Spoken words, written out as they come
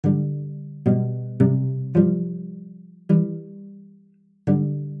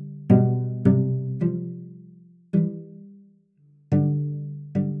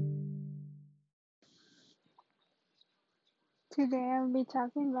Today I'll be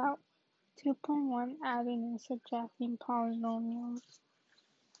talking about 2.1 adding and subtracting polynomials.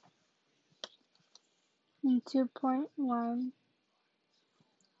 In 2.1,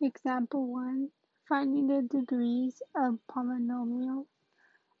 example 1, finding the degrees of polynomial.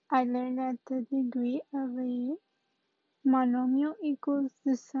 I learned that the degree of a monomial equals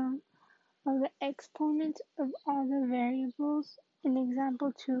the sum of the exponents of all the variables. In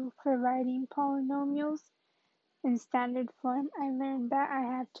example 2, for writing polynomials in standard form, I learned that I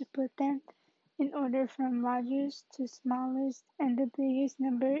have to put them in order from largest to smallest, and the biggest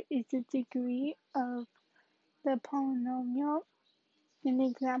number is the degree of the polynomial. In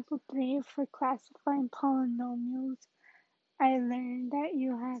example 3, for classifying polynomials, I learned that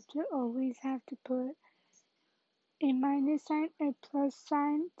you have to always have to put a minus sign or plus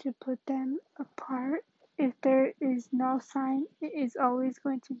sign to put them apart. If there is no sign, it is always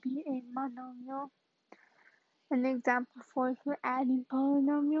going to be a monomial. An example 4, for adding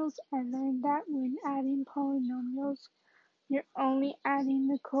polynomials, I learned that when adding polynomials, you're only adding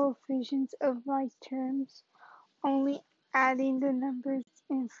the coefficients of like terms, only adding the numbers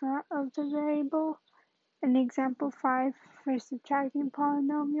in front of the variable. In example 5, for subtracting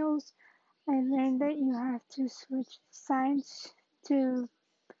polynomials, I learned that you have to switch signs to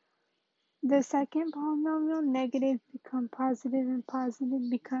the second polynomial. Negative become positive and positive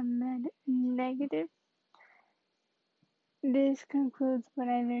become negative. This concludes what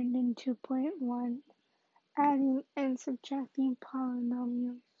I learned in 2.1, adding and subtracting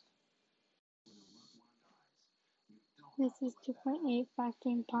polynomials. This is 2.8,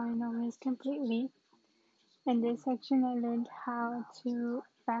 factoring polynomials completely. In this section, I learned how to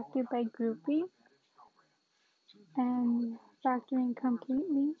factor by grouping and factoring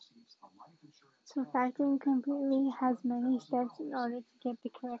completely. So factoring completely has many steps in order to get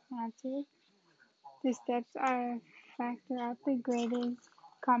the correct answer. The steps are factor out the greatest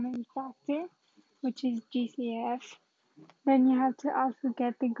common factor, which is GCF. Then you have to also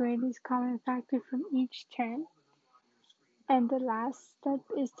get the greatest common factor from each term. And the last step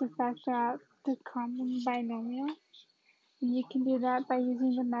is to factor out the common binomial. And you can do that by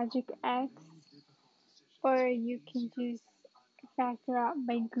using the magic X, or you can just factor out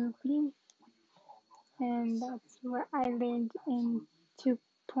by grouping. And that's what I learned in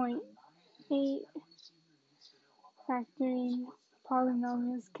 2.8, factoring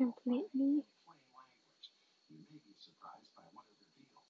polynomials completely.